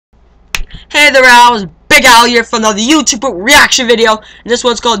Hey there, Al. Big Al here from another YouTube Poop reaction video. And this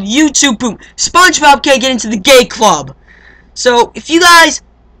one's called YouTube Poop. Spongebob can't get into the gay club. So, if you guys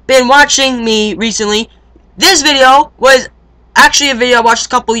been watching me recently, this video was actually a video I watched a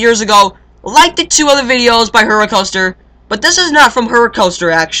couple years ago, like the two other videos by Hurricoaster. But this is not from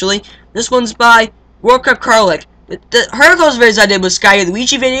Hurricoaster, actually. This one's by World Cup Carlick. The Hurricoaster videos I did was Sky the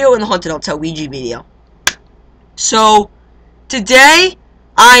Ouija video and the Haunted Hotel Ouija video. So, today,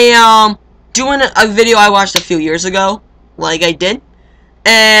 I am doing a video I watched a few years ago, like I did.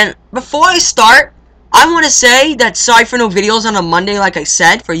 And before I start, I want to say that sorry for no videos on a Monday, like I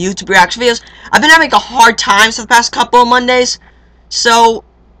said, for YouTube reaction videos. I've been having a hard time for the past couple of Mondays. So,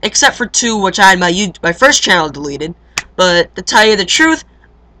 except for two, which I had my first channel deleted. But to tell you the truth,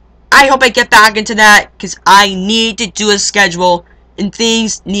 I hope I get back into that, because I need to do a schedule, and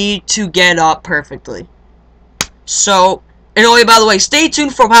things need to get up perfectly. So, and oh, by the way, stay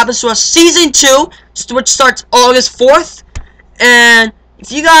tuned for what happens to us Season 2, which starts August 4th. And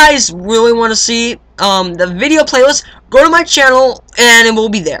if you guys really want to see the video playlist, go to my channel, and it will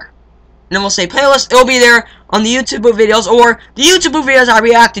be there. And then we'll say playlist, it will be there on the YouTube videos, or the YouTube videos I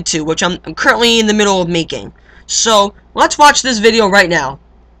reacted to, which I'm currently in the middle of making. So, let's watch this video right now.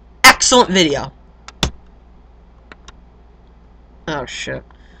 Excellent video. Oh, shit.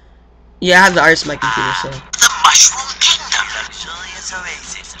 Yeah, I have the iris on my computer, so. The Mushroom Kingdom. Luxurious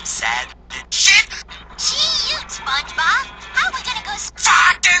oasis of sad shit. Gee, you, Spongebob. How are we gonna go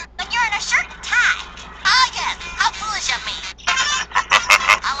fucking when you're in a shirt and tie? Oh, yes. How foolish of me.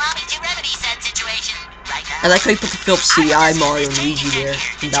 Allow me to remedy said situation right now. I like how you put the Philips CI, Mario, and Luigi there,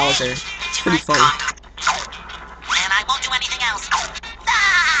 and Bowser. It's pretty funny. And I won't do anything else.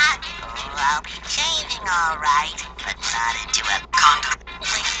 Ah! Oh, I'll be changing all right, but not into a condom.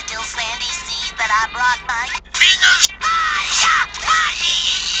 Will you still Sandy see that I brought my penis?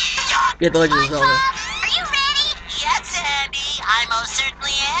 Yeah, the Legend of Zelda. Are you ready? Yes, Sandy. I most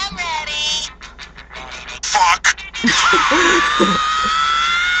certainly am ready. Fuck.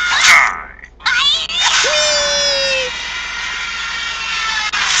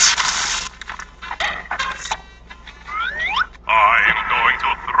 I'm going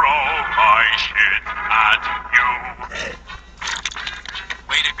to throw my shit at you.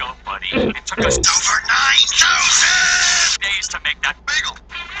 Way to go, buddy. It took us over 9,000 days to make that bagel.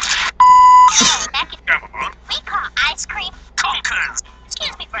 We call ice cream Conkers.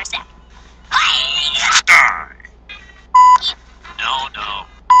 Excuse me for a sec. Die. No, no.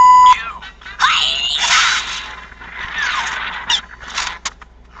 You.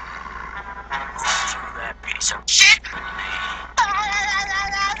 Through that piece of shit.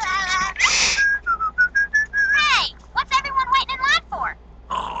 Hey, what's everyone waiting in line for?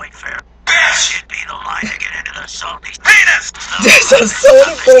 Oh, wait, fair. This should be the line to get into the salty penis. This is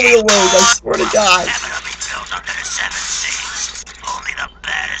so many ways, I swear to God. Evidently filled under the 7 seas. Only the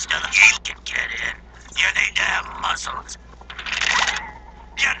baddest of the geek can get in. You need to have muscles.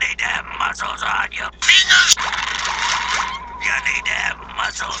 You need to have muscles on your penis. You need to have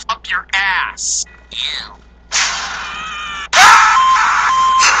muscles up your ass. Ew.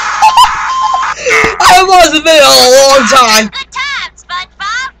 I wasn't there a long time. Good time,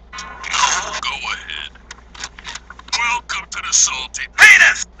 SpongeBob. Oh, go ahead. Welcome to the salty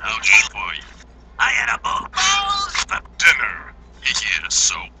penis. I'll eat for you. I had a bowl for dinner. Yeah,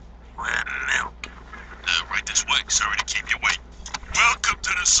 so with milk. Right this way. Sorry to keep you waiting. Welcome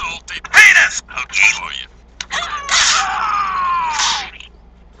to the salty penis. I'll eat for you.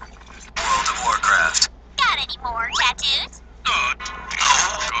 World of Warcraft. Got any more tattoos? Go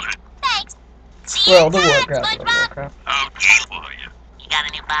ahead. Thanks. See you World of inside, Warcraft. SpongeBob. I'll eat for you. You got a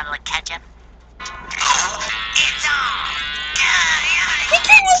new bottle of ketchup? It's on. You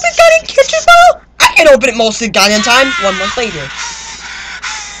can't open the goddamn kitchen bottle? I can open it most of the goddamn time. 1 month later.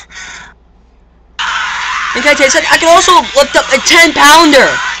 Okay, I can also lift up a 10-pounder.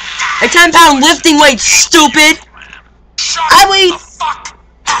 A 10-pound lifting weight, stupid. I weigh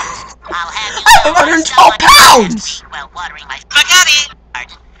 112 pounds. Well, watering my spaghetti. And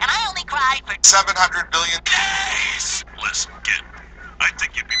I only cried for 700 billion days. Listen, kid. I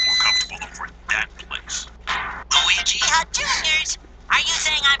think you'd be more comfortable over at that place. Luigi Hut Juniors. Are you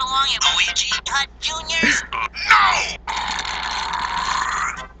saying I belong at Luigi Hut Juniors? No!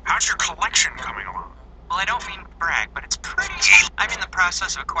 How's your collection coming along? Well, I don't mean to brag, but it's pretty cheap. I'm in the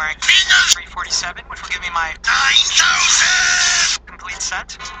process of acquiring 347, which will give me my 9,000! complete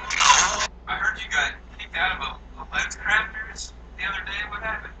set. I heard you got kicked out of a lens crafters the other day. What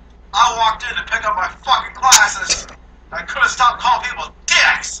happened? I walked in to pick up my fucking glasses. I couldn't stop calling people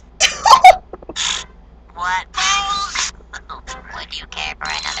dicks. What? Would you care for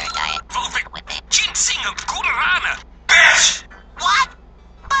another diet? Moving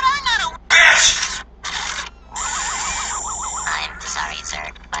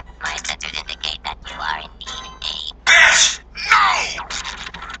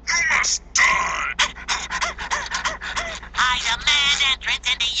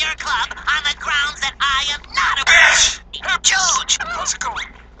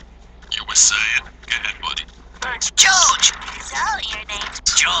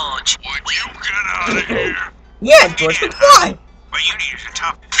George. Would you get out of here? Yeah, George McFly. What you need is a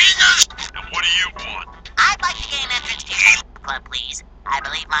tough... Penis! And what do you want? I'd like to gain entrance to your club, please. I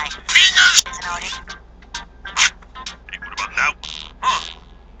believe my Penis! is in order. Hey, what about that one? Huh.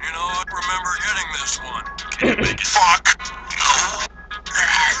 You know, I remember getting this one. Can you make it? Fuck!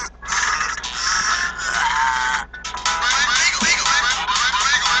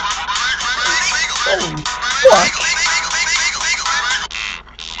 Holy fuck.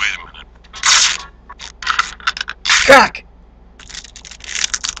 Wait a minute. Crack.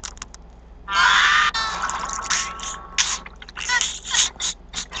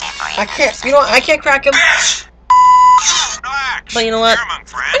 I can't, you know what, I can't crack him. Relax. But you know what? Here, among I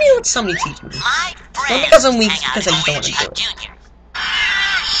friends. need to let somebody teach me. My friend. Not because I'm weak, because I just don't want to do it. Junior.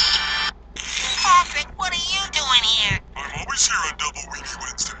 Patrick, what are you doing here? I'm always here on Double Weenie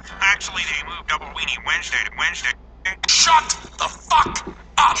Wednesday. Actually, they moved Double Weenie Wednesday to Wednesday. Shut the fuck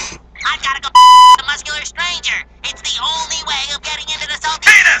up! I've gotta go the muscular stranger. It's the only way of getting into the salty.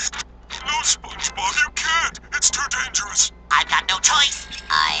 Penis! No, SpongeBob, you can't. It's too dangerous. I've got no choice.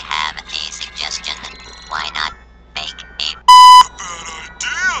 I have a suggestion. Why not make a Bad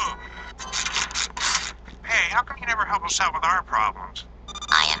idea. Hey, how come you never help us out with our problems?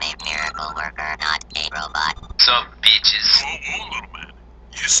 I am a miracle worker, not a robot. Sup, bitches? Whoa, little man.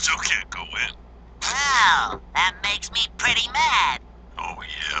 You still can't go in. Well, that makes me pretty mad. Oh,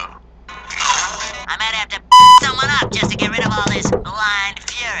 yeah. I might have to someone up just to get rid of all this blind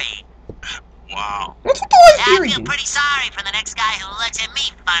fury. Wow. What's with the one I theory? feel pretty sorry for the next guy who looks at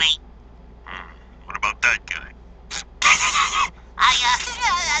me funny. What about that guy?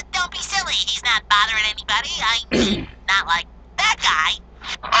 Don't be silly. He's not bothering anybody. I mean, not like that guy.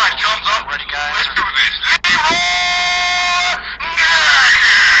 Alright, thumbs up. Ready, guys? Let's do this.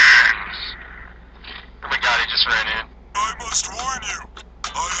 Oh my god, he just ran in. I must warn you.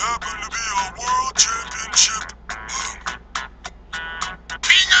 I happen to be a world championship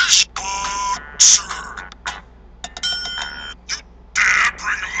penis boxer. You dare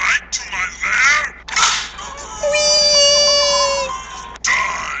bring light to my lair?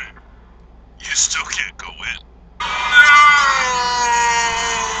 Die. You still can't go in.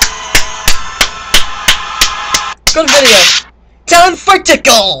 Good video. Time for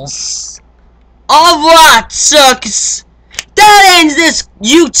tickles. Alright, sucks. That ends this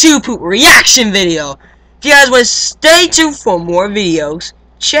YouTube reaction video. If you guys want to stay tuned for more videos,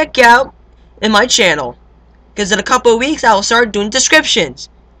 check out in my channel. Because in a couple of weeks, I will start doing descriptions.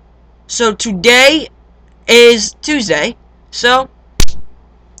 So today is Tuesday. So,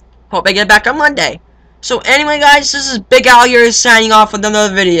 hope I get back on Monday. So anyway, guys, this is Big Al here signing off with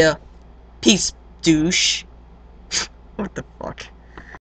another video. Peace, douche. What the fuck?